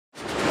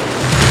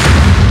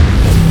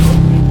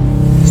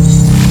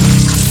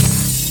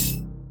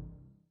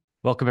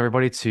Welcome,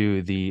 everybody,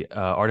 to the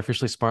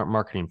Artificially Smart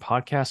Marketing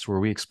podcast,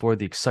 where we explore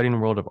the exciting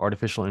world of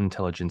artificial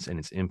intelligence and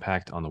its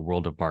impact on the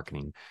world of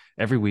marketing.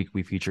 Every week,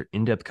 we feature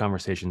in depth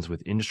conversations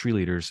with industry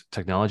leaders,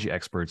 technology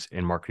experts,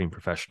 and marketing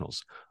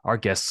professionals. Our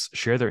guests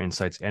share their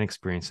insights and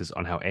experiences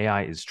on how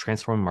AI is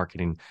transforming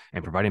marketing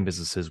and providing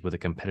businesses with a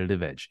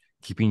competitive edge,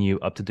 keeping you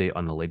up to date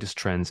on the latest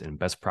trends and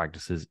best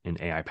practices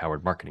in AI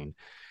powered marketing.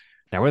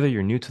 Now, whether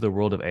you're new to the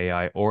world of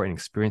AI or an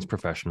experienced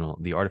professional,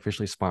 the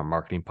Artificially Smart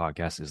Marketing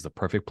Podcast is the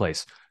perfect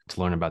place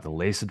to learn about the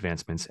latest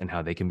advancements and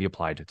how they can be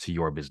applied to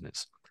your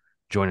business.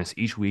 Join us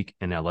each week,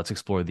 and now let's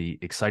explore the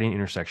exciting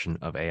intersection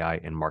of AI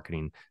and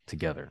marketing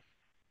together.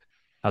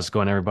 How's it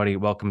going, everybody?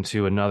 Welcome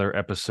to another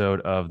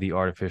episode of the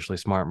Artificially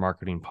Smart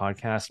Marketing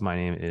Podcast. My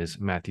name is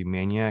Matthew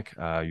Maniac,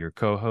 your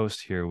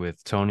co-host, here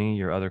with Tony,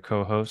 your other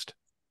co-host.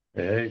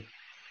 Hey.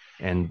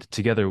 And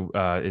together,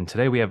 and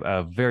today we have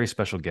a very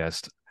special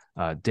guest,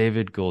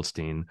 David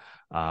Goldstein,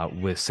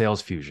 with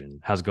Sales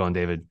Fusion. How's it going,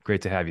 David?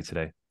 Great to have you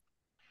today.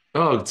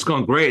 Oh, it's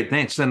going great.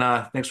 Thanks. And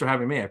thanks for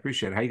having me. I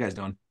appreciate it. How you guys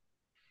doing?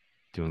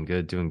 Doing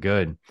good, doing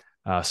good.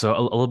 So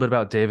a little bit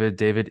about David.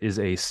 David is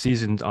a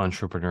seasoned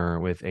entrepreneur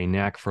with a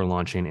knack for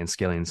launching and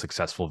scaling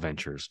successful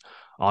ventures.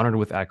 Honored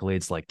with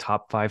accolades like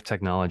Top 5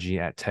 Technology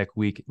at Tech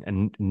Week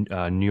in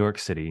New York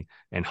City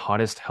and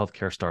Hottest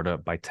Healthcare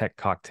Startup by Tech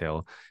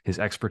Cocktail, his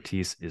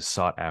expertise is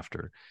sought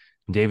after.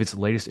 David's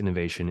latest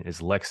innovation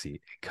is Lexi, a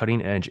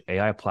cutting-edge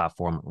AI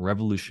platform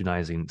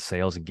revolutionizing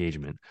sales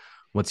engagement.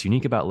 What's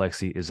unique about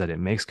Lexi is that it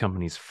makes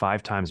companies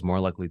 5 times more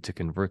likely to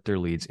convert their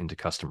leads into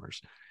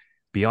customers.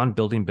 Beyond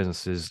building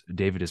businesses,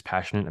 David is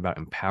passionate about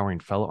empowering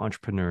fellow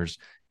entrepreneurs,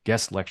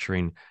 guest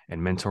lecturing, and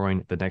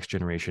mentoring the next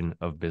generation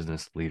of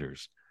business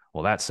leaders.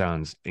 Well, that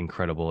sounds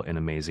incredible and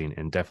amazing,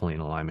 and definitely in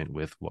alignment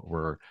with what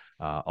we're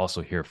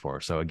also here for.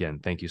 So, again,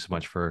 thank you so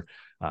much for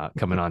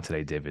coming on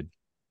today, David.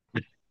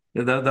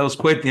 That was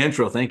quite the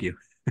intro. Thank you.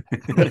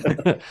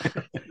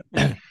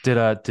 did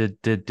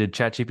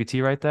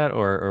ChatGPT write that,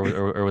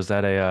 or was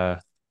that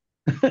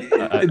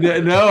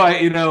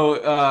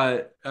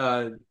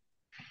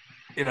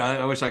No,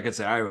 I wish I could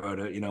say I wrote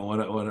it.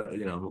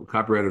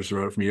 Copywriters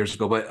wrote it from years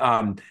ago.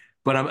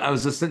 But I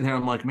was just sitting here.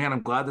 I'm like, man,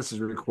 I'm glad this is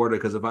recorded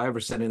because if I ever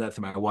sending that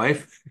to my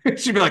wife,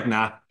 she'd be like,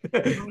 nah,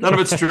 none of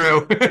it's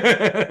true.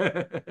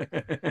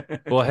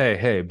 Well,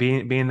 hey,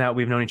 being that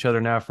we've known each other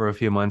now for a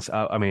few months,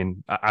 I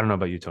mean, I don't know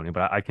about you, Tony,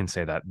 but I can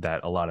say that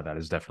a lot of that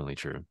is definitely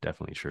true.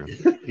 Definitely true.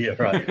 Yeah,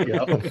 right.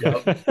 Yep.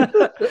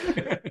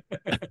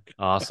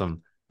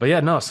 Awesome. But yeah,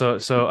 no.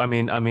 So I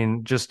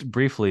mean, just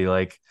briefly,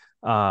 like,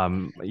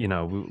 I've got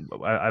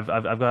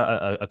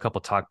a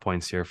couple talk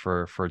points here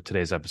for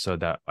today's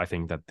episode that I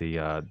think that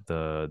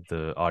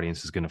the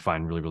audience is going to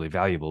find really really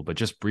valuable. But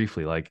just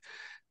briefly, like,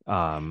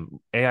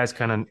 AI's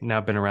kind of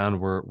now been around.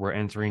 We're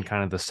entering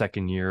kind of the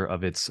second year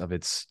of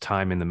its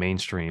time in the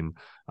mainstream,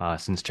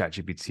 since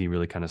ChatGPT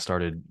really kind of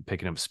started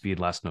picking up speed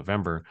last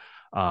November.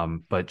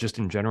 But just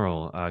in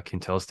general, can you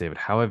tell us, David,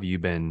 how have you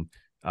been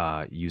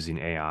using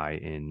AI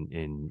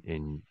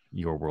in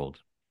your world?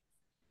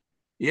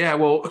 Yeah,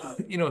 well,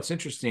 it's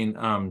interesting.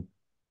 So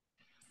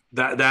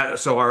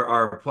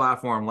our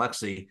platform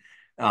Lexi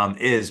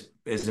is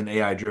an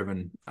AI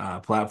driven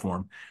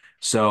platform.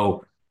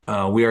 So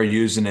we are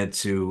using it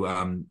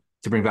to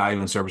bring value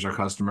and service our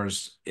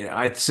customers.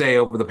 I'd say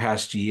over the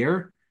past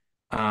year,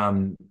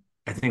 I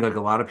think like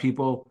a lot of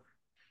people,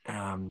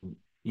 um,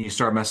 you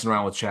start messing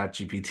around with Chat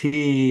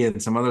GPT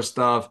and some other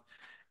stuff,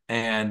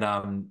 and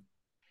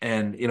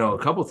a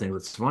couple of things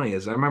that's funny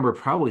is I remember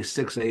probably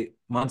 8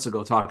 months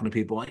ago talking to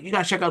people like, you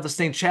gotta check out this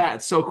thing, Chat.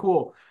 It's so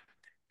cool.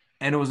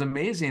 And it was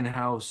amazing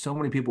how so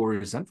many people were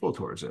resentful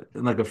towards it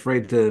and like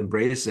afraid to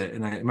embrace it.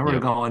 And I remember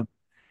Yep. going,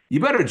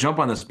 you better jump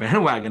on this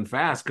bandwagon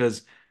fast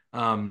because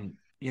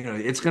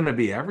it's gonna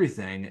be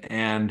everything.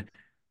 And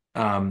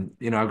I've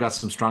got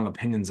some strong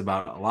opinions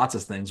about lots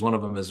of things. One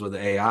of them is with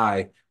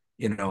AI.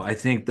 I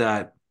think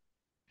that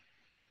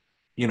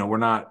we're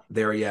not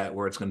there yet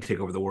where it's going to take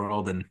over the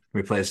world and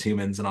replace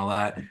humans and all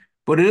that.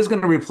 But it is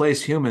going to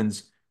replace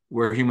humans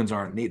where humans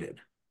aren't needed.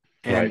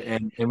 And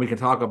Right. and we can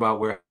talk about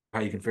where how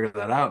you can figure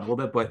that out a little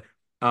bit, but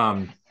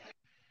um,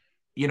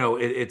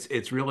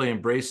 it's really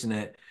embracing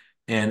it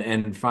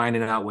and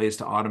finding out ways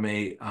to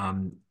automate,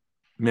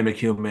 mimic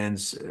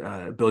humans,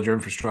 build your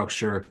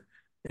infrastructure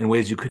in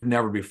ways you could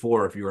never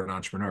before if you were an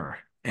entrepreneur.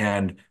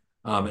 And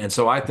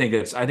so I think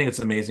it's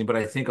amazing, but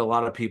I think a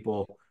lot of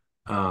people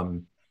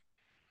um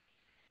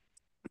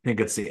think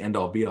it's the end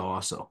all be all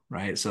also,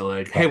 right? So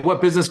like, hey, Right.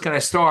 what business can I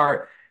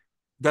start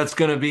that's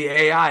going to be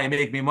AI and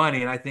make me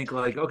money? And I think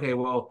like, okay,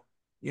 well,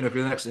 if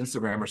you're the next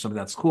Instagram or something,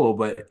 that's cool.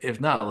 But if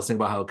not, let's think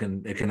about how it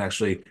can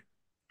actually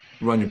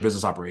run your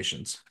business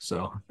operations.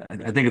 So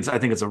I think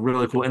it's a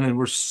really cool. And then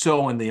we're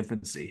so in the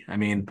infancy. I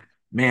mean,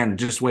 man,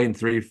 just waiting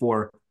 3,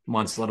 4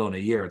 months, let alone a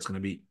year, it's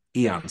going to be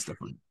eons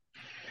different.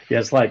 Yeah,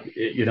 it's like,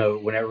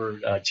 whenever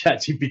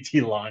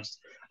ChatGPT launched,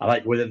 I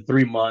like within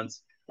 3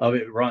 months of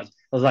it runs,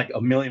 there's like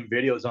a million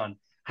videos on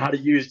how to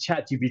use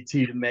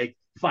ChatGPT to make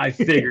five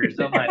figures.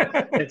 I'm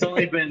like, it's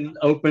only been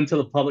open to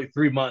the public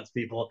 3 months,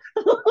 people.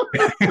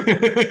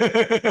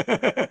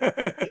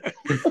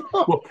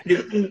 Well,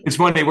 it's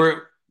funny.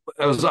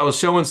 I was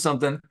showing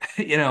something,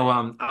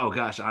 oh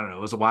gosh, I don't know.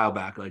 It was a while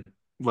back, like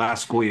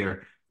last school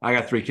year. I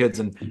got three kids,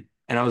 and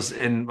I was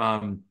in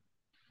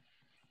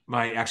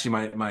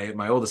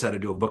my oldest had to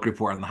do a book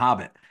report on The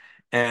Hobbit,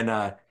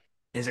 and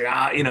he's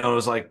like, it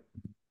was like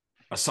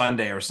a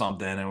Sunday or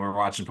something, and we're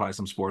watching probably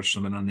some sports or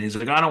something, and he's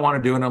like, I don't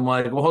want to do it. And I'm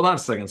like, well, hold on a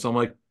second. So I'm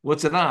like,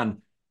 what's it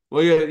on?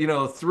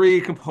 Well, three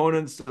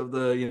components of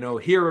the,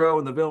 hero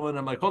and the villain.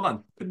 I'm like, hold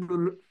on. I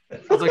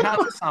was like,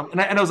 how's this sound?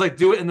 And I was like,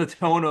 do it in the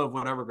tone of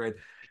whatever grade.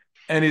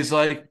 And he's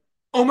like,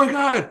 oh my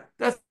God,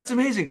 that's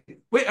amazing.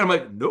 Wait, and I'm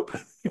like, nope.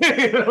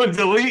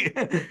 Delete.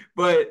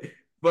 But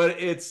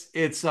it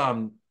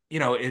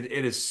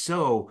is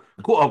so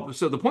cool. Oh,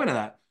 so the point of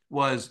that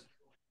was,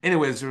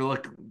 anyways, we're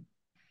like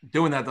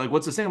doing that, like,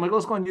 what's the thing? I'm like,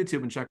 let's go on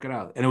YouTube and check it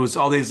out. And it was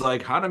all these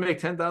like how to make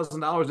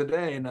 $10,000 a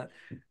day. And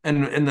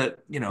the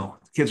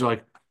kids are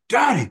like,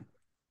 Daddy,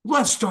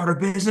 let's start a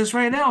business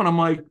right now. And I'm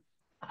like,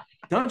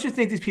 don't you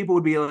think these people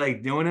would be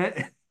like doing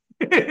it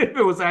if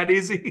it was that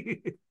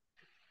easy?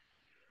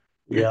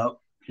 Yep.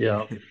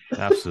 Yeah.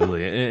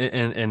 Absolutely.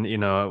 And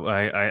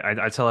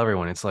I tell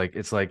everyone, it's like,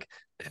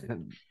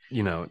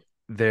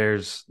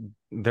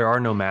 there are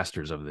no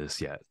masters of this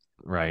yet,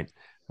 right?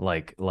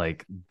 Like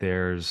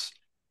there's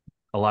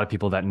a lot of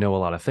people that know a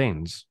lot of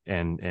things,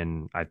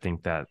 and I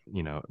think that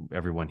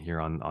everyone here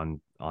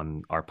on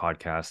our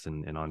podcast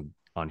and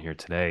on here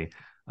today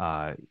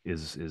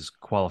is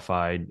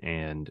qualified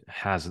and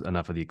has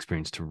enough of the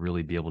experience to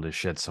really be able to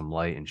shed some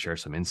light and share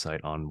some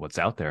insight on what's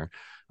out there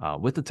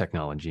with the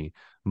technology.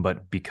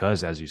 But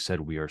because, as you said,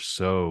 we are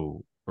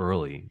so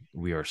early,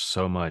 we are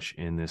so much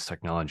in this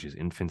technology's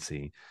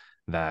infancy,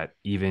 that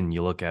even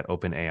you look at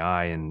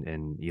OpenAI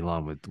and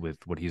Elon with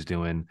what he's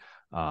doing,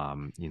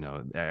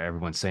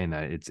 everyone's saying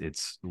that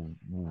it's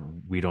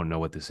we don't know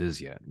what this is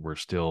yet. We're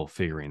still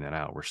figuring that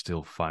out. We're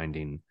still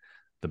finding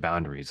the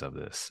boundaries of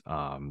this.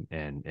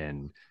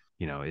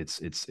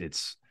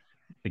 It's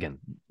again,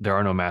 there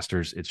are no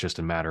masters. It's just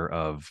a matter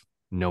of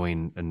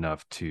knowing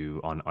enough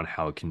on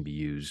how it can be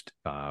used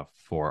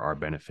for our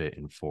benefit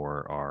and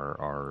for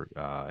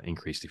our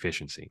increased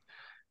efficiency.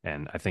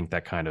 And I think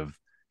that kind of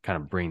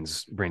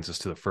brings us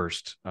to the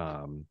first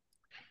kind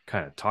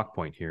of talk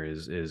point here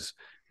is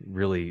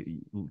really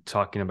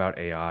talking about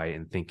AI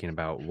and thinking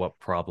about what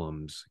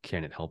problems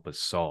can it help us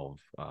solve,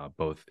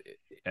 both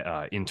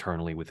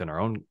internally within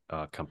our own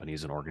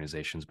companies and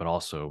organizations, but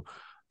also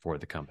for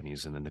the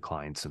companies and then the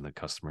clients and the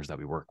customers that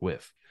we work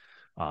with.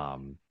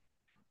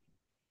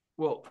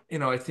 Well,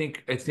 I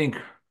think,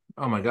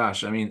 oh my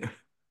gosh, I mean,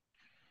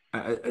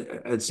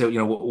 I'd say,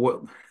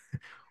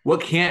 what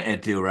can't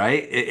it do,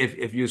 right?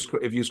 If used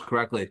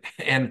correctly.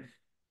 And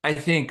I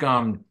think,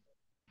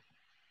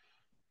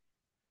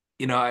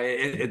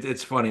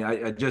 it's funny.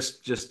 I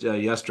just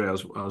yesterday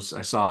I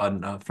saw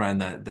a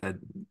friend that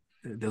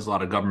does a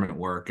lot of government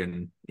work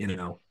and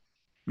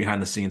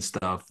behind the scenes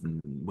stuff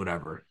and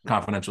whatever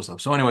confidential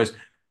stuff. So, anyways,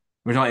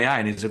 we're talking AI,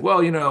 and he said,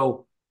 well,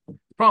 the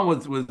problem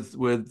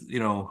with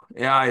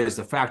AI is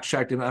the fact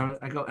checked. And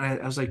I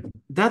was like,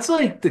 that's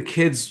like the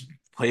kids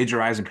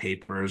plagiarizing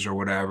papers or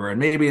whatever, and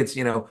maybe it's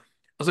I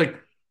was like,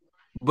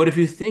 but if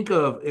you think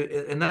of,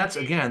 and that's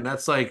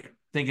like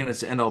thinking it's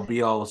the end all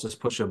be all, let's just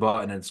push a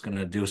button and it's going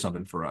to do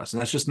something for us.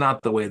 And that's just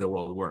not the way the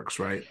world works,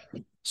 right?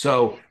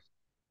 So,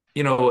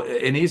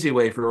 an easy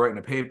way for writing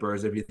a paper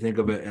is if you think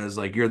of it as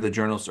like you're the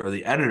journalist or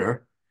the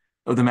editor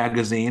of the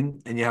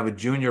magazine and you have a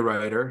junior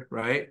writer,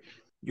 right?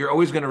 You're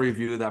always going to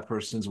review that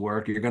person's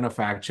work. You're going to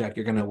fact check,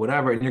 you're going to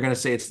whatever, and you're going to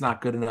say it's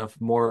not good enough,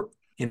 more,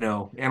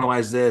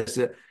 analyze this.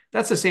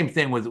 That's the same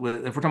thing with if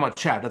we're talking about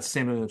chat, that's the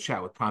same thing with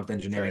chat with prompt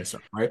engineering and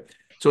stuff, right?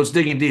 So it's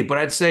digging deep. But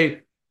I'd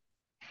say,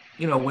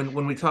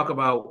 when we talk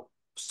about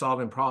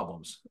solving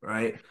problems,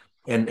 right?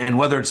 And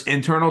whether it's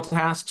internal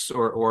tasks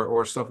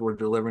or stuff we're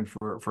delivering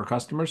for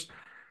customers,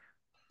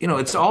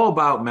 it's all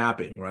about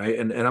mapping, right?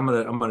 And I'm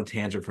gonna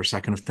tangent for a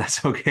second if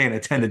that's okay, and I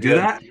tend to do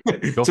that.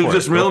 So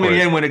just reel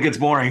me in when it gets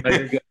boring.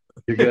 You're good.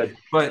 You're good.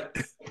 But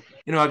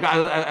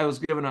I was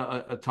given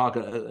a talk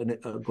at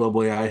a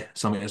global AI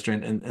summit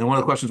yesterday, and one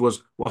of the questions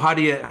was, well, how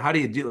do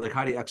you do, like,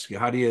 how do you execute?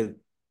 How do you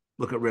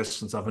look at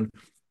risks and stuff? And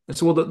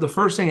so, well, the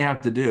first thing you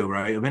have to do,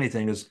 right, of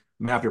anything is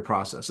map your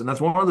process. And that's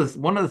one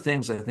of the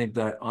things I think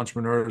that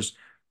entrepreneurs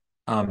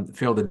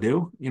fail to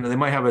do. They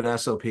might have an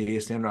SOP, a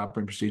standard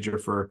operating procedure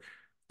for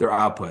their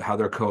output, how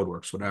their code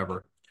works,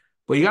 whatever.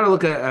 But you got to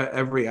look at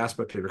every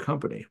aspect of your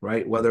company,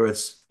 right? Whether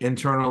it's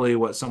internally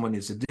what someone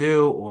needs to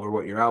do or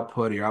what your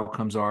output, your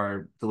outcomes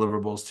are,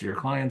 deliverables to your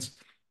clients.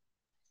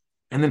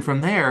 And then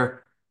from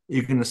there,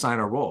 you can assign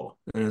a role.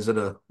 And is it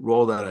a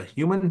role that a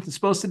human is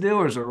supposed to do,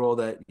 or is it a role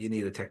that you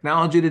need a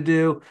technology to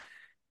do?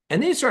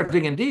 And then you start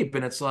digging deep,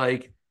 and it's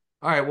like,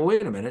 all right, well,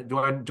 wait a minute. Do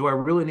I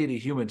really need a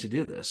human to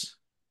do this?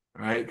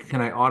 All right.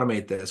 Can I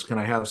automate this? Can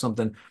I have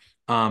something?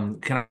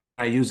 Can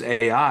I use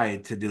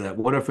AI to do that?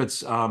 What if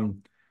it's,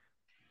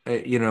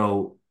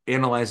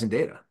 analyzing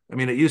data? I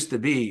mean, it used to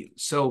be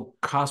so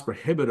cost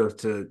prohibitive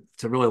to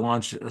really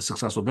launch a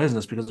successful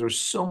business because there was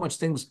so many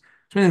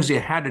things you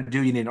had to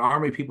do. You need an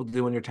army of people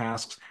doing your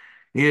tasks,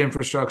 you need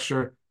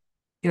infrastructure.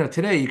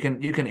 Today you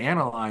can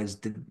analyze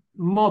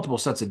multiple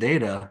sets of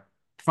data,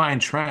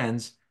 find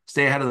trends,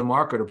 stay ahead of the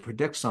market or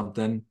predict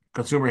something,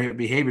 consumer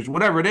behaviors,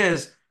 whatever it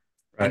is,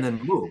 and Right. then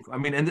move. I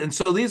mean, and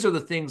so these are the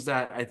things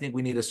that I think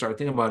we need to start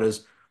thinking about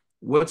is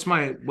what's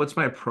my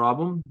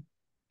problem?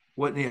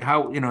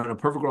 How, in a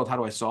perfect world, how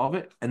do I solve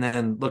it? And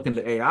then look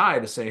into AI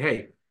to say,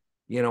 hey,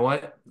 you know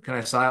what? Can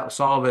I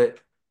solve it,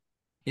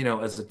 at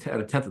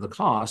a tenth of the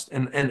cost?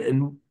 And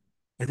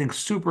I think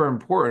super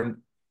important,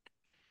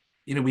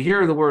 we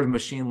hear the word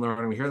machine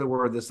learning, we hear the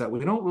word this, that.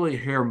 We don't really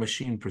hear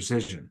machine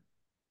precision,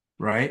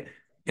 right?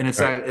 And it's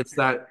Right.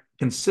 that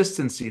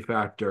consistency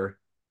factor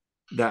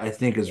that I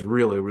think is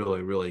really,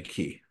 really, really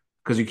key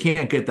because you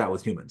can't get that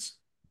with humans.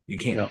 You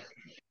can't. Yep.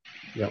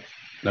 Yep.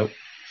 Nope.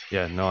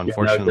 Yeah, no, Yeah,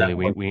 no, unfortunately,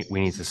 we, definitely.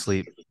 we need to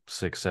sleep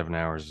 6, 7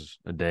 hours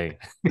a day.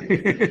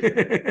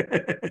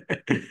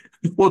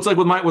 Well, it's like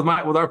with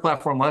our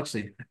platform,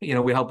 Lexi,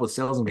 we help with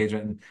sales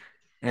engagement.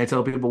 And I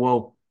tell people,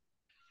 well,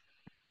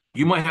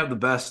 you might have the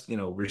best,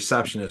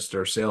 receptionist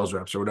or sales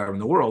reps or whatever in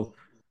the world,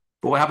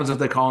 but what happens if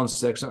they call in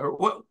sick?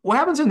 Or what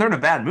happens if they're in a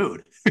bad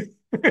mood?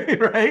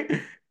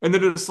 Right? And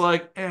they're just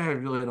like, I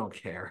really don't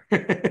care.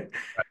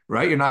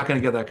 Right? You're not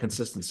going to get that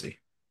consistency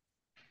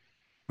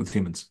with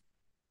humans.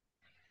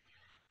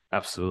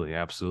 Absolutely,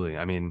 absolutely.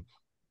 I mean,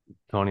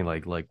 Tony,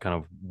 like kind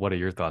of what are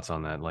your thoughts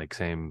on that? Like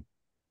same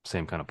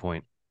kind of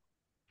point.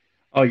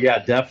 Oh yeah,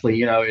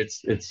 definitely.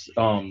 It's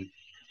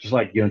just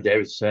like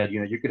David said.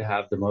 You could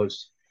have the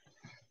most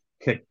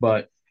kick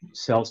butt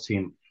sales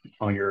team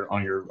in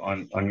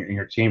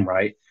your team,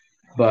 right?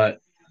 But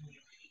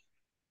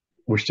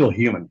we're still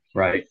human,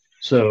 right?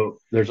 So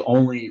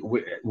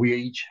we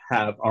each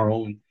have our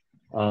own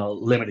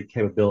limited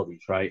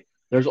capabilities, right?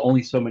 There's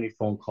only so many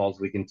phone calls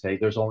we can take.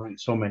 There's only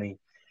so many,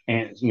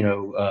 and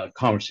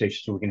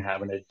conversations we can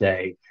have in a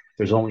day.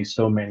 There's only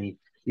so many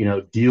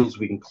deals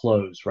we can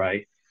close,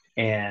 right?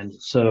 And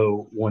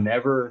so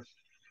whenever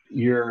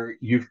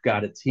you've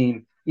got a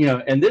team,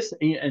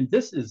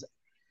 this is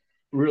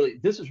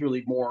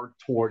really more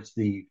towards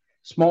the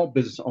small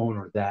business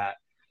owner that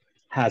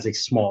has a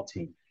small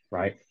team,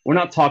 right? We're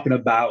not talking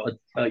about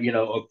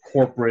a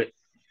corporate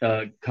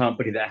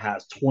company that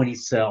has 20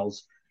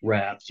 sales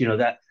reps.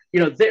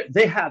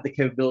 They have the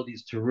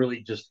capabilities to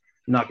really just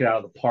knock it out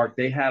of the park.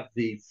 They have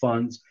the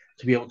funds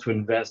to be able to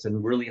invest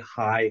in really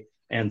high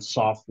end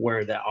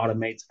software that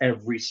automates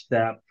every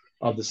step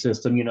of the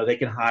system. They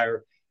can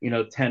hire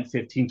 10,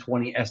 15,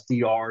 20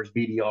 SDRs,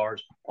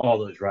 BDRs, all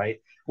those, right?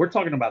 We're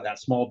talking about that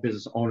small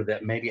business owner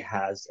that maybe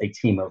has a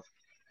team of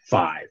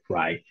five,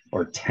 right,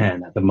 or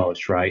 10 at the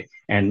most, right?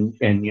 And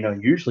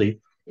usually,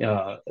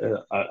 I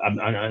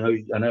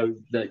know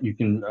that you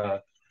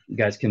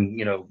guys can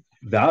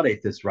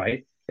validate this,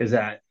 right? Is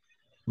that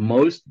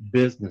most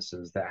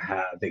businesses that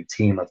have a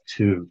team of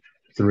two,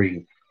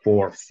 three,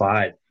 four,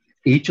 five,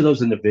 each of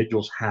those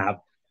individuals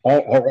are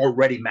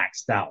already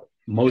maxed out.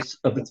 Most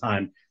of the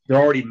time, they're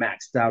already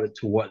maxed out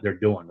to what they're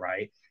doing,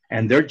 right?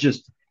 And they're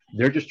just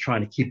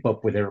trying to keep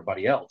up with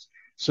everybody else.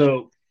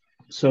 So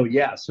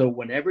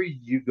whenever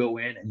you go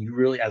in and you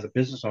really, as a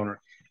business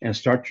owner, and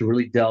start to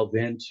really delve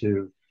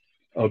into,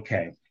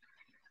 okay,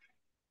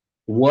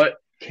 what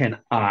can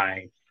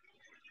I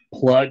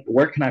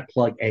where can I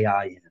plug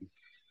AI in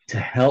to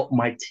help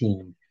my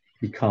team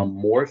become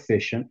more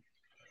efficient,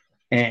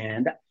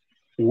 and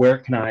where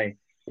can I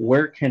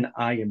where can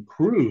I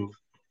improve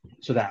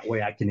so that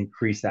way I can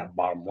increase that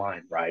bottom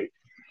line, right?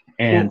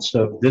 And Well,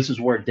 so this is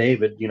where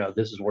David,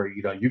 this is where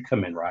you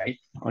come in, right?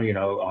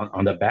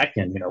 On the back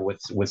end,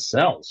 with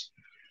sales.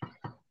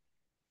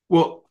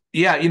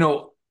 yeah,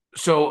 a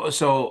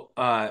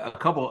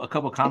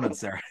couple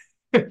comments there.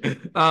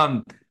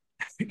 Um,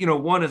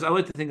 one is I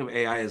like to think of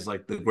AI as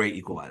like the great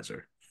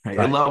equalizer, right? It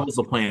Right. levels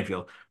the playing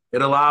field.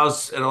 It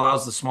allows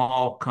the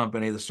small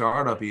company, the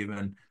startup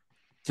even,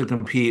 to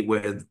compete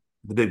with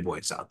the big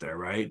boys out there,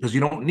 right? Because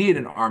you don't need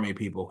an army of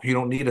people. You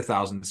don't need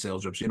 1,000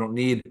 sales reps. You don't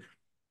need,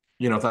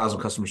 1,000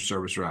 customer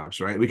service reps,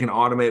 right? We can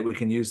automate, we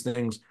can use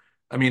things.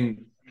 I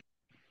mean,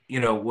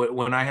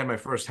 when I had my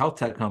first health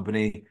tech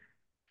company,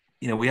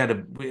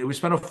 we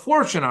spent a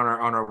fortune on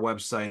our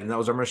website, and that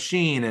was our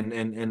machine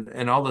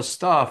and all this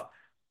stuff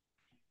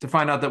to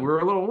find out that we were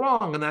a little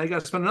wrong, and then I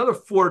got to spend another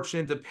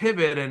fortune to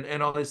pivot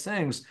and all these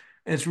things.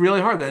 And it's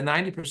really hard that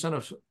 90%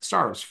 of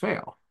startups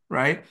fail,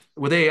 right?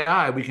 With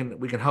AI, we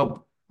can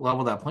help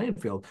level that playing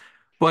field.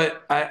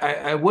 But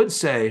I would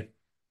say,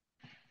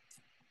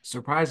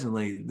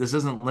 surprisingly, this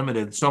isn't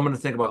limited. So I'm going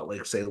to think about,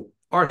 like, say,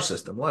 our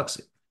system,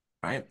 Lexi,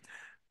 right?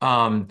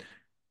 Um,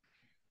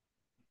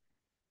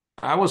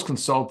 I was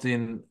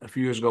consulting a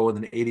few years ago with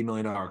an $80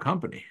 million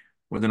company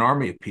with an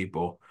army of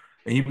people,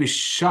 and you'd be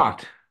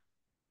shocked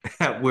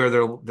at where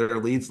their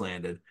leads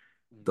landed,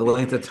 the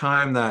length of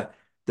time that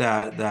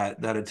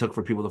it took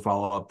for people to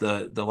follow up,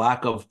 the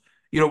lack of,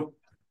 you know,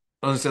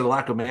 I was gonna say the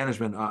lack of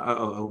management,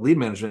 lead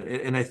management,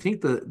 and I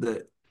think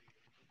the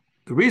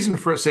the reason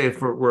for say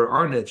for where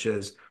our niche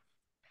is,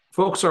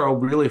 folks are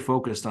really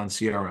focused on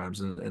CRMs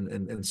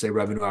and say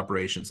revenue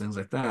operations, things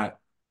like that.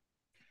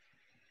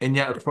 And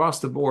yet across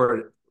the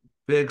board,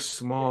 big,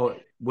 small,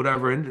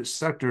 whatever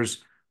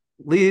sectors,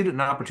 lead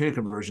and opportunity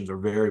conversions are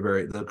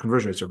the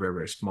conversion rates are very,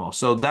 very small.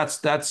 So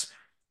that's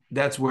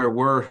where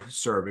we're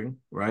serving,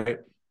 right?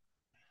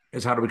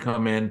 Is how do we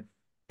come in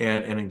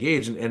and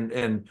engage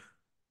and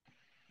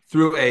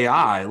through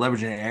AI,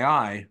 leveraging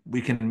AI,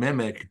 we can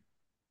mimic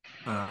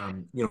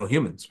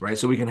humans, right?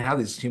 So we can have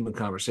these human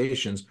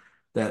conversations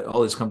that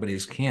all these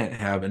companies can't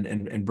have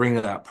and bring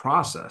that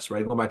process,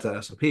 right? Going back to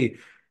that SOP and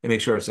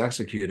make sure it's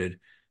executed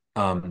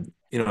the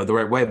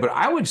right way. But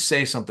I would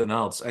say something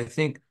else. I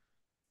think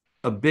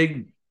a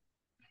big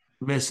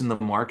miss in the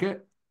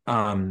market,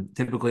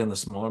 typically in the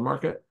smaller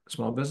market,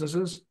 small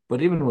businesses,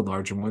 but even with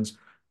larger ones,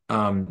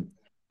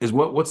 is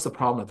what's the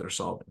problem that they're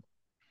solving,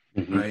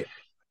 Mm-hmm. right?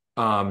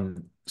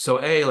 So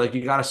like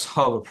you got to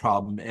solve a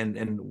problem, and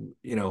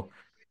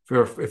if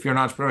you're an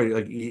entrepreneur,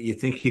 like you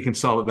think you can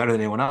solve it better than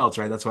anyone else,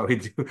 right? That's why we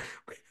do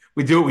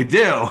what we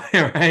do,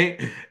 right?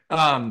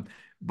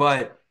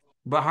 But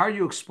how are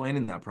you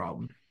explaining that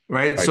problem,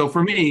 right? Right. So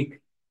for me,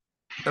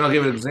 and I'll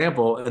give an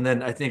example, and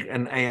then I think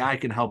an AI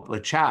can help,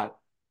 like chat,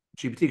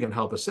 GPT can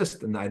help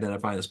assist in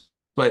identifying this.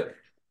 But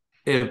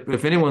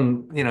if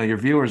anyone, your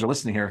viewers are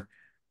listening here,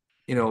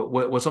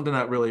 what something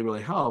that really,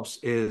 really helps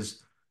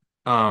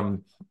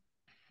um,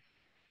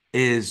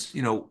 is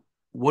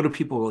what do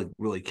people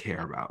really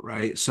care about,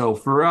 right? So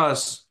for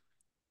us,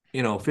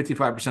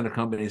 55% of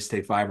companies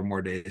take 5 or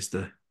more days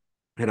to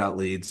hit out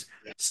leads.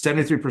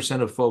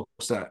 73% of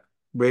folks that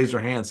raise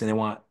their hands and they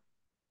want,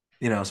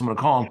 someone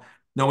to call them,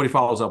 nobody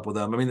follows up with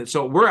them. I mean,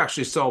 so we're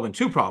actually solving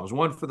two problems,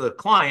 one for the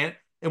client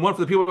and one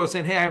for the people who are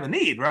saying, hey, I have a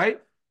need, right?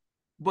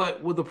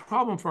 But what the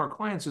problem for our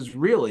clients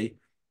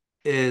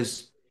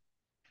is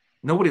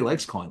nobody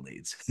likes calling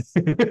leads.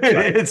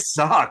 Right. It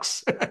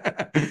sucks.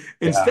 Yeah.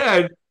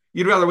 Instead,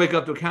 you'd rather wake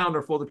up to a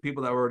calendar full of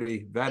people that were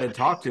already vetted,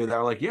 talked to, that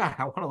are like, yeah,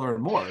 I want to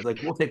learn more.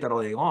 Like, we'll take that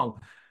all day long.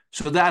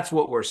 So that's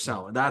what we're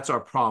selling. That's our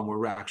problem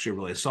we're actually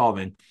really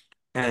solving.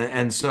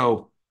 And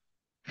so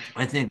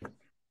I think,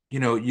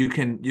 you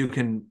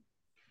can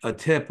a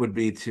tip would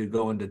be to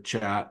go into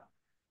chat,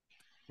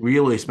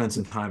 really spend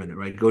some time in it,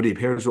 right? Go deep.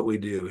 Here's what we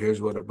do.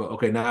 Here's what, but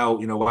okay, now,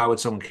 why would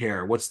someone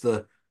care? What's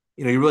the,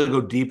 you really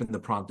go deep in the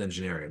prompt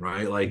engineering,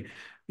 right? Like,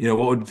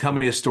 what would tell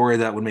me a story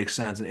that would make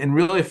sense and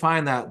really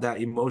find that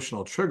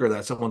emotional trigger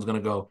that someone's going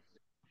to go,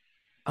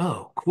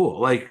 oh, cool.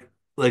 Like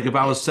if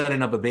I was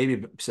setting up a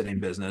babysitting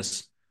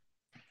business,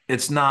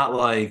 it's not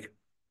like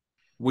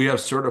we have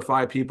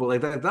certified people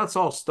like that. That's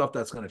all stuff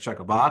that's going to check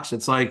a box.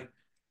 It's like,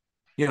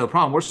 the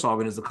problem we're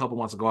solving is the couple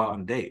wants to go out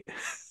on a date.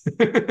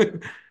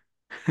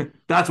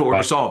 That's what we're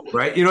Right. solving,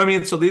 right? You know what I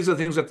mean? So these are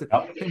the things we have to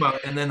Yep. think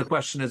about. And then the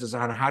question is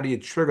on how do you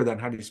trigger that? And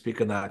how do you speak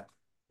in that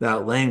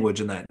language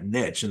and that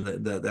niche and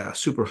that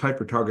super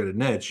hyper targeted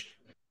niche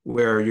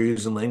where you're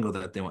using lingo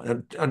that they want.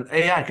 And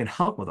AI can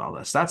help with all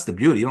this. That's the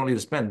beauty. You don't need to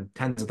spend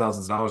tens of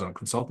thousands of dollars on a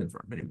consulting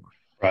firm anymore.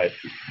 Right.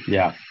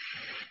 Yeah.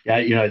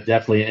 Yeah.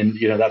 Definitely. And,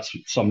 that's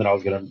something I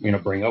was going to,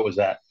 bring up was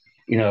that,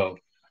 you know,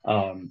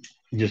 um,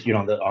 just,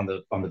 on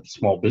the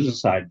small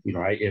business side,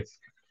 right.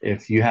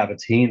 If you have a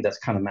team that's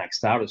kind of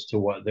maxed out as to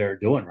what they're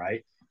doing,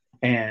 right.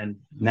 And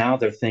now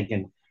they're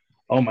thinking,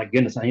 oh my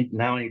goodness,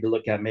 now I need to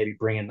look at maybe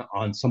bringing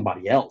on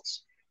somebody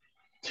else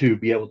to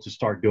be able to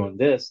start doing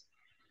this.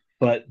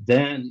 But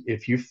then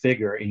if you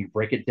figure and you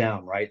break it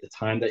down, right, the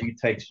time that it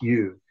takes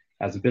you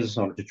as a business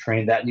owner to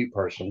train that new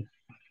person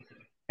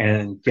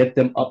and get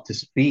them up to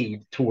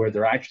speed to where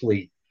they're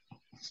actually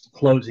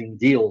closing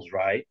deals,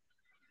 right?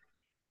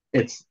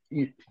 It's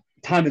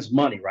time is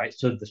money, right?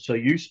 So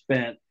you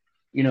spent,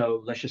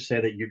 let's just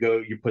say that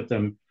you put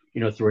them,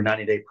 through a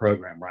 90-day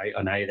program, right?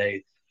 A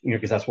 90-day,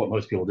 because that's what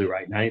most people do,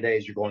 right? 90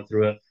 days, you're going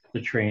through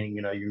the training,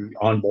 your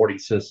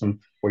onboarding system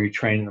where you're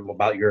training them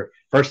about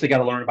first they got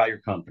to learn about your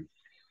company.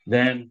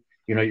 Then,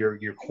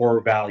 your core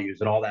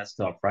values and all that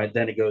stuff, right?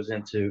 Then it goes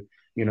into,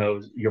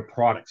 your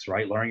products,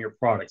 right? Learning your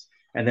products.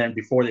 And then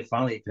before they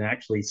finally can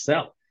actually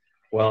sell.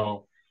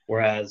 Well,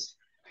 whereas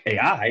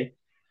AI,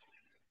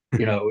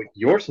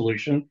 your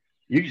solution,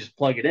 you just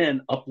plug it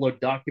in, upload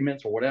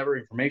documents or whatever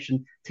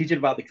information, teach it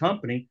about the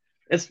company.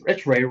 It's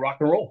ready to rock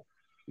and roll,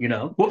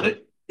 Well,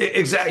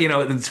 exactly.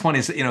 It's funny.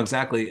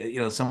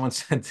 Exactly. Someone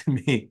said to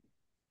me,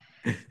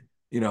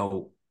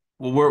 well,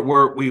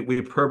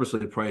 we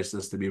purposely priced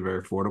this to be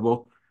very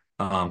affordable,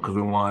 because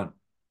we want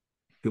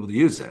people to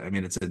use it. I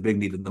mean, it's a big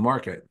need in the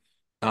market,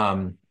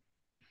 and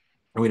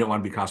we don't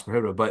want to be cost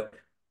prohibitive. But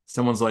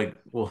someone's like,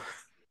 well,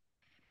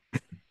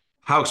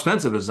 how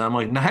expensive is that? I'm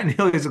like, not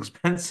nearly as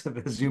expensive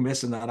as you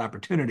missing that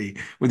opportunity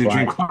with your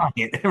dream Right,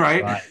 client,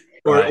 right? right,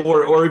 Or, right.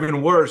 or, or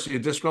even worse, you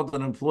disrupt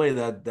an employee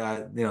that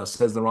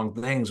says the wrong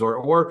things,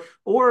 or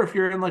if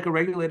you're in like a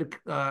regulated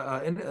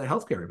in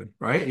healthcare, even,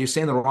 right? You're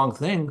saying the wrong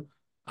thing,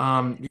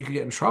 you can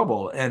get in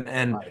trouble.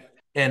 And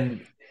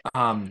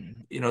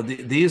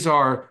these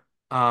are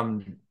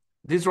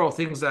all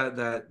things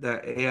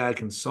that AI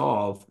can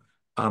solve.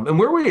 And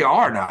where we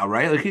are now,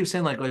 right? Like keep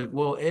saying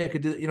well, AI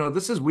could do,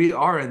 this is we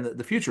are in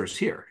the future is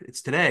here.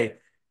 It's today.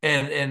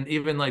 And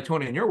even like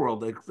Tony in your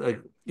world,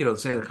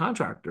 say the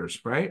contractors,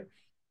 right?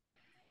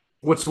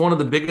 What's one of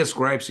the biggest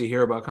gripes you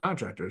hear about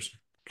contractors?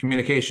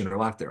 Communication or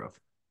lack thereof,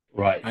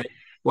 Right. right?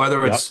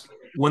 Whether Yep. it's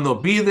when they'll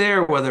be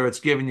there, whether it's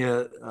giving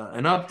you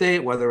an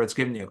update, whether it's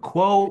giving you a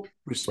quote, Right.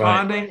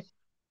 responding,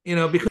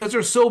 because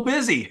they're so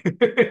busy,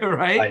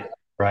 right? Right.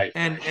 Right.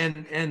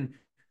 And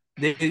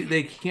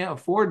they can't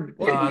afford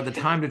the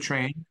time to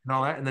train and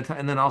all that,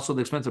 and then also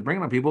the expense of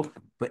bringing on people.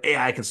 But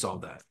AI can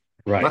solve that.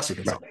 Right. Lexi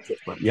can Right. solve that.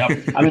 But Yep.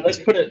 I mean, let's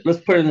put it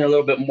in a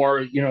little bit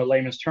more,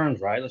 layman's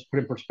terms, right? Let's put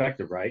it in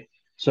perspective, right?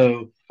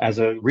 So as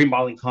a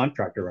remodeling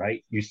contractor,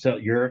 right, you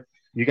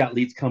got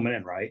leads coming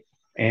in, right?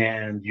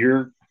 And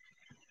you're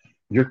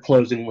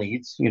closing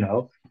leads,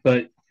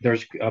 but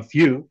there's a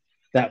few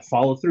that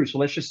follow through. So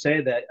let's just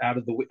say that out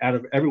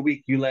of every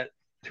week you let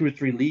two or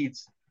three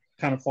leads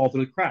kind of fall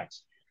through the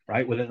cracks,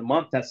 right? Within a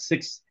month, that's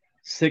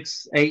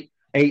eight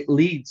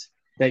leads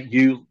that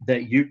you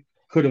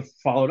could have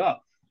followed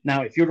up.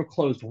 Now, if you would have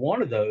closed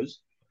one of those,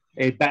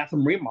 a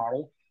bathroom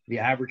remodel, the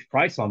average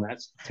price on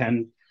that's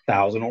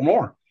 10,000 or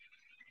more.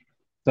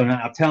 So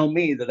now tell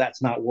me that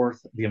that's not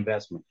worth the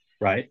investment,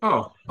 right?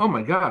 oh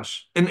my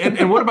gosh.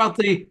 And what about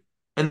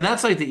and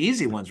that's like the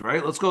easy ones,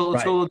 right? Let's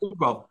Right. go look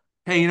about.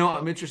 Hey,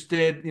 I'm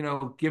interested.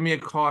 Give me a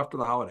call after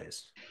the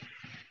holidays.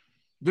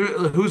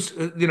 Who's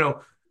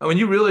I mean,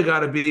 you really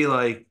got to be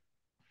like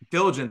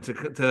diligent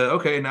to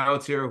okay, now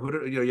it's here.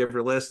 You have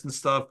your list and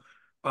stuff.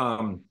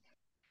 Um,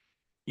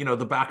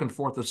 the back and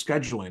forth of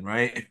scheduling,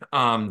 right?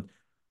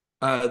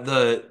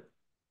 The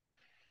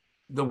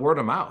word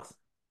of mouth.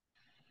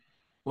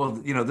 Well,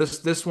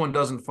 this one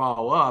doesn't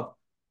follow up,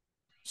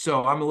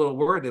 so I'm a little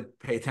worried to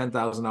pay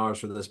 $10,000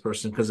 for this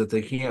person because if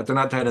they're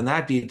not tight in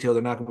that detail,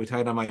 they're not going to be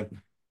tight on my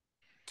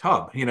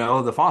tub,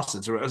 the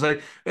faucets. Or it's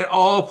like it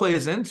all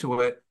plays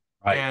into it,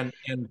 Right.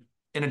 and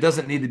it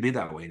doesn't need to be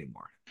that way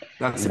anymore.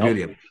 That's the Nope.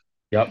 beauty of it.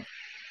 Yep.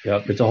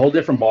 Yep. It's a whole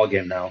different ball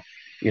game now,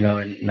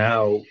 and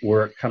now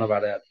we're kind of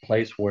at that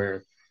place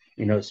where,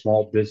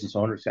 small business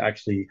owners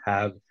actually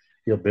have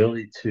the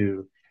ability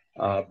to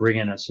bring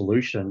in a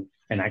solution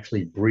and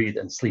actually breathe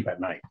and sleep at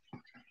night.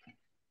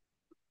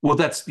 Well,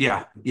 that's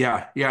yeah,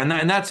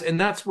 and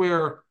that's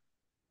where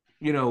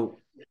you know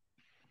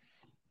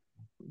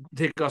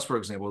take us for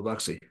example,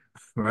 Lexi,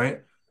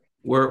 right?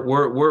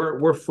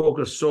 We're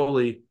focused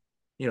solely.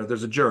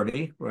 There's a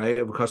journey, right,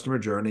 of a customer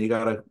journey. You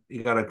gotta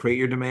create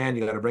your demand.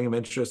 You gotta bring them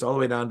interest all the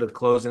way down to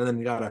closing, and then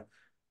you gotta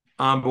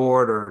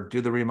onboard or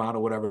do the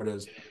remodel, whatever it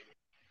is.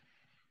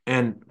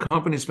 And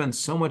companies spend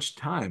so much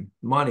time,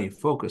 money,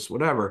 focus,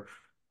 whatever,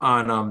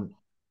 on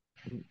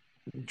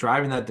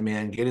driving that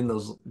demand, getting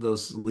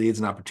those leads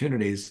and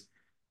opportunities,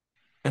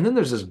 and then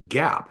there's this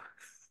gap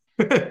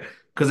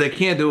because they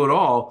can't do it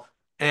all,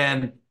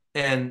 and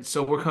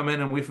so we're coming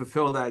in and we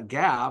fulfill that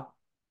gap,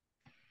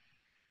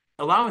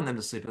 allowing them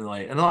to sleep in the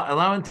night and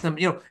allowing them,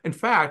 in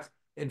fact,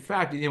 we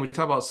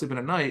talk about sleeping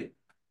at night.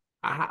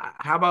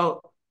 How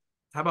about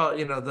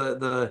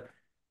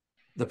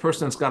the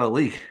person that's got a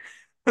leak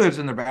that's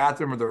in their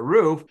bathroom or their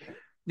roof?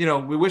 We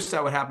wish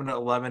that would happen at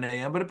 11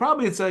 a.m., but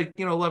it's like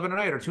 11 at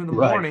night or 2 in the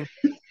Right. morning,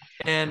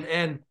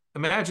 and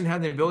imagine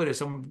having the ability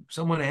to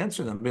someone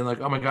answer them, being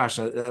like, "Oh my gosh,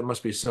 that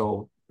must be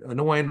so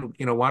annoying.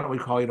 Why don't we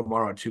call you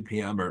tomorrow at 2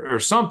 p.m. or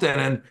something?"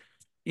 And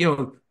you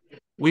know,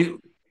 we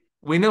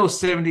we know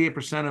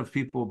 78% of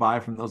people buy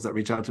from those that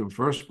reach out to them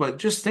first, but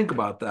just think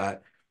about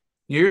that.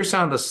 You're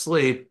sound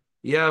asleep.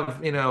 You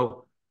have,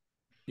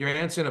 you're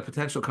answering a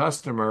potential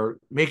customer,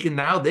 making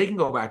now they can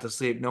go back to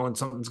sleep knowing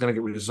something's going to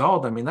get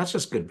resolved. I mean, that's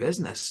just good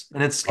business,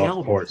 and it's Of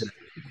scalable course. today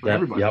for That.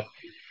 everybody. Yep.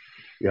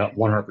 Yep.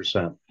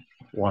 100%.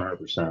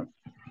 100%.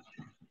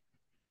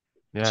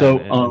 Yeah, So,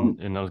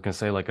 and I was gonna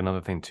say like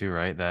another thing too,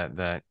 right?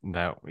 That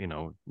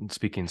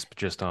speaking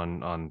just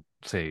on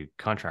say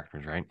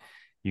contractors, right?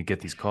 You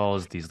get these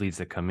calls, these leads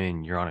that come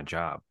in, you're on a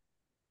job,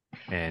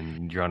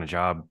 and you're on a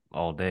job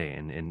all day,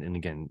 and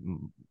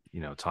again,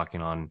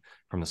 talking on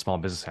from the small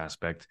business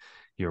aspect,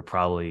 you're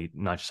probably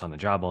not just on the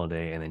job all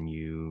day, and then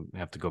you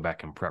have to go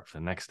back and prep for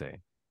the next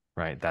day,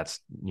 right? That's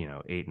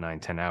 8, 9,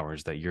 10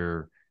 hours that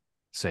you're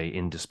say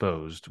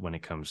indisposed when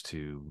it comes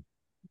to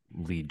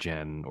lead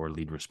gen or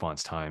lead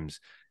response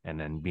times, and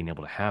then being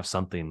able to have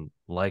something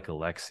like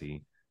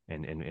Alexi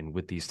and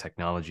with these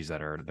technologies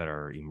that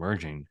are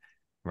emerging,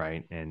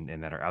 right,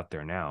 and that are out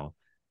there now,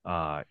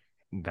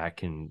 that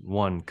can,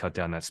 one, cut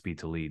down that speed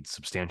to lead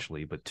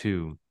substantially, but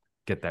two,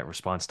 get that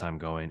response time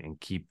going and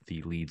keep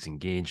the leads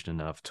engaged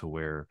enough to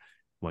where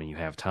when you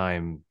have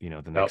time, the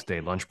yep. next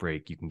day lunch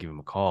break, you can give them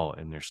a call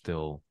and they're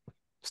still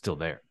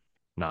there,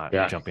 not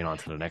Yeah. jumping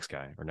onto the next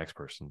guy or next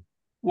person.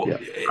 Well,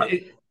 Yeah.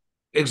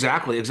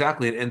 exactly.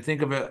 And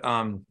think of it,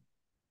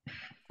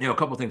 a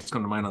couple of things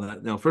come to mind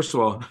on that. First of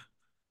all,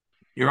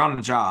 you're on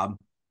the job,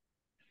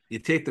 you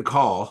take the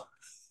call,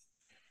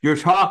 you're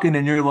talking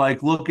and you're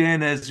like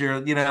looking as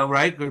you're,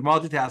 right? You're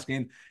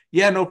multitasking.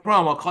 Yeah, no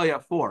problem. I'll call you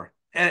at 4.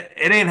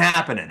 it ain't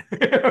happening,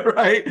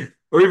 right?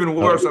 Or even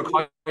worse, Oh, I'll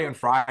call you on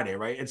Friday,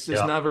 right? It's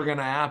just yeah. never going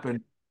to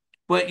happen.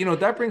 But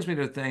that brings me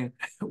to the thing.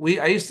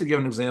 I used to give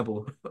an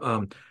example,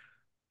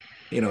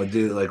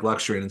 do like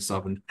lecturing and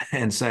stuff,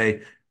 and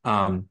say,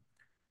 um,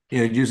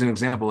 use an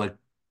example like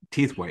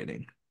teeth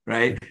whitening,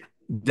 right?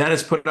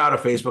 Dennis put out a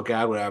Facebook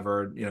ad,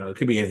 whatever, it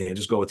could be anything.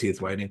 Just go with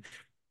teeth whitening.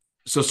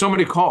 So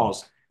somebody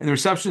calls and the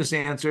receptionist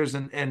answers,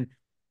 and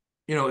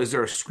is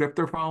there a script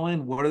they're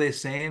following? What are they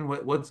saying?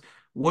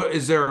 What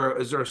is there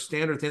a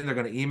standard thing they're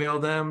going to email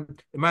them?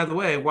 And by the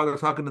way, while they're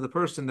talking to the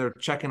person, they're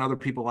checking other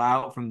people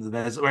out from the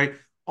visit, right?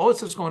 All this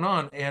stuff's going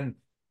on, and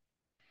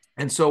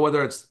so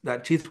whether it's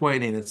that teeth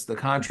whitening, it's the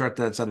contract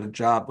that's at a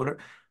job, whatever.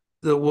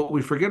 What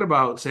we forget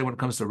about, say, when it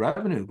comes to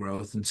revenue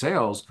growth and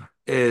sales,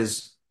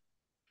 is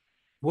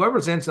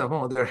whoever's answering the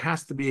phone, there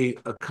has to be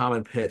a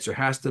common pitch. There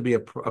has to be a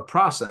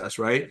process,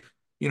 right?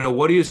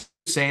 What are you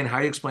saying? How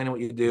are you explaining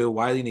what you do?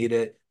 Why do you need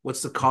it?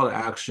 What's the call to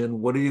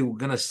action? What are you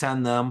going to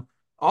send them?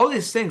 All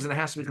these things, and it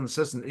has to be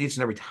consistent each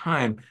and every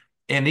time.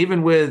 And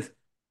even with,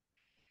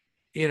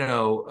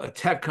 a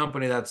tech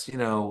company that's,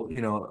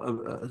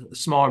 a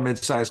smaller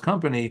mid-sized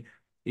company,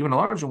 even a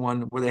larger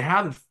one, where they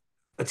have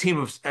a team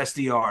of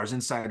SDRs,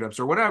 inside reps,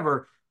 or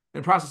whatever,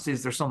 in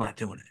processes, they're still not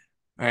doing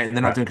it, right? And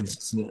they're not Right. doing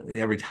consistently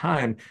every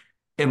time.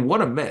 And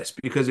what a miss,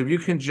 because if you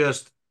can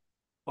just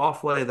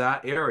offlay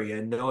that area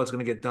and know it's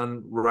going to get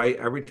done right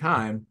every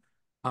time,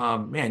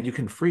 man, you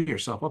can free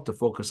yourself up to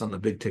focus on the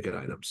big ticket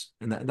items,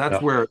 and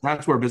Yep.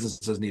 that's where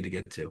businesses need to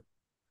get to.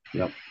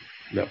 Yep.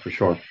 Yep. For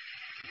sure.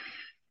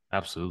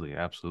 Absolutely,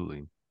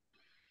 absolutely.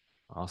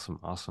 Awesome.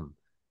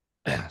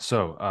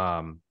 So,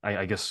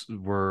 I guess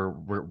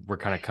we're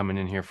kind of coming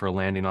in here for a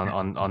landing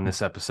on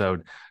this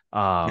episode.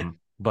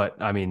 But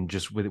I mean,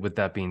 just with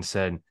that being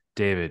said,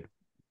 David,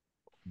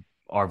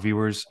 our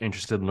viewers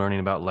interested in learning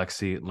about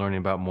Lexi, learning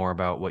about more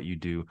about what you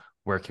do,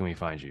 where can we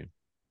find you?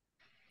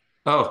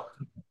 Oh,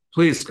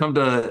 please come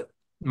to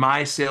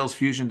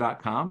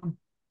mysalesfusion.com,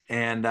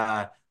 and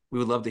we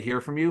would love to hear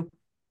from you.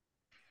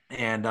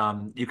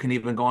 And you can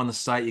even go on the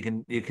site. You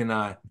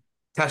can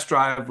test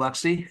drive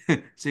Lexi.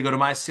 So you go to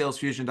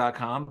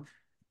mysalesfusion.com,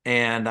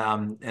 and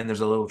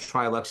there's a little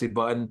try Lexi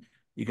button.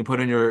 You can put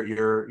in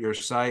your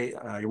site,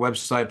 your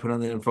website, put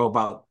in the info.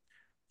 About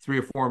 3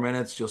 or 4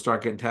 minutes, you'll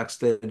start getting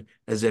texted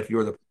as if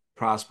you're the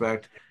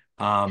prospect.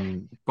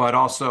 But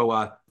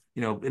also,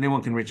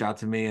 anyone can reach out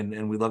to me,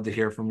 and we'd love to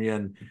hear from you.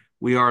 And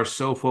we are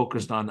so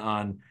focused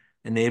on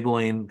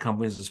enabling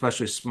companies,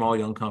 especially small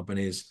young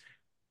companies,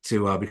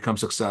 to become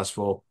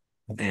successful.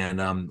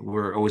 And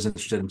we're always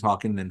interested in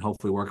talking and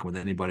hopefully working with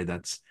anybody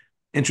that's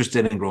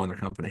interested in growing their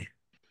company.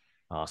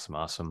 Awesome.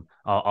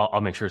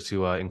 I'll make sure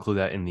to include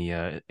that in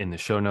the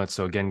show notes.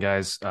 So again,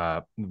 guys,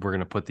 we're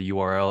gonna put the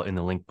URL in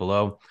the link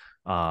below.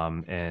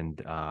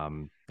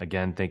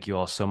 Again, thank you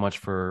all so much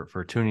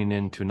for tuning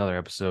in to another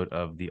episode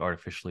of the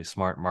Artificially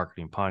Smart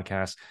Marketing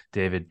Podcast.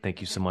 David,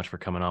 thank you so much for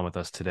coming on with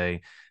us today,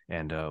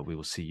 and we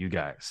will see you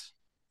guys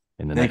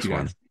in the next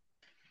one.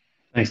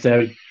 Thanks,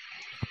 David.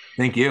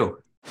 Thank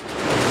you.